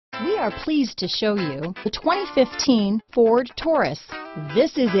We are pleased to show you the 2015 Ford Taurus.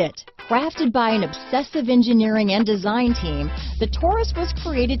 This is it. Crafted by an obsessive engineering and design team, the Taurus was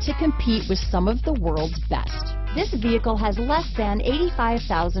created to compete with some of the world's best. This vehicle has less than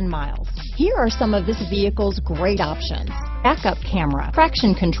 85,000 miles. Here are some of this vehicle's great options: backup camera,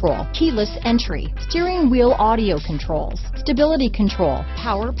 traction control, keyless entry, steering wheel audio controls, stability control,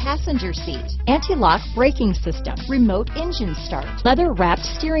 power passenger seat, anti-lock braking system, remote engine start, leather-wrapped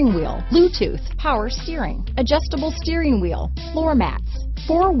steering wheel, Bluetooth, power steering, adjustable steering wheel, floor mats,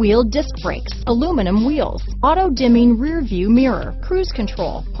 four-wheel disc brakes, aluminum wheels, auto-dimming rear-view mirror, cruise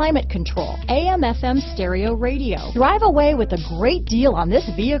control, climate control, AM/FM stereo radio. Drive away with a great deal on this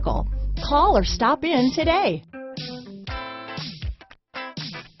vehicle. Call or stop in today.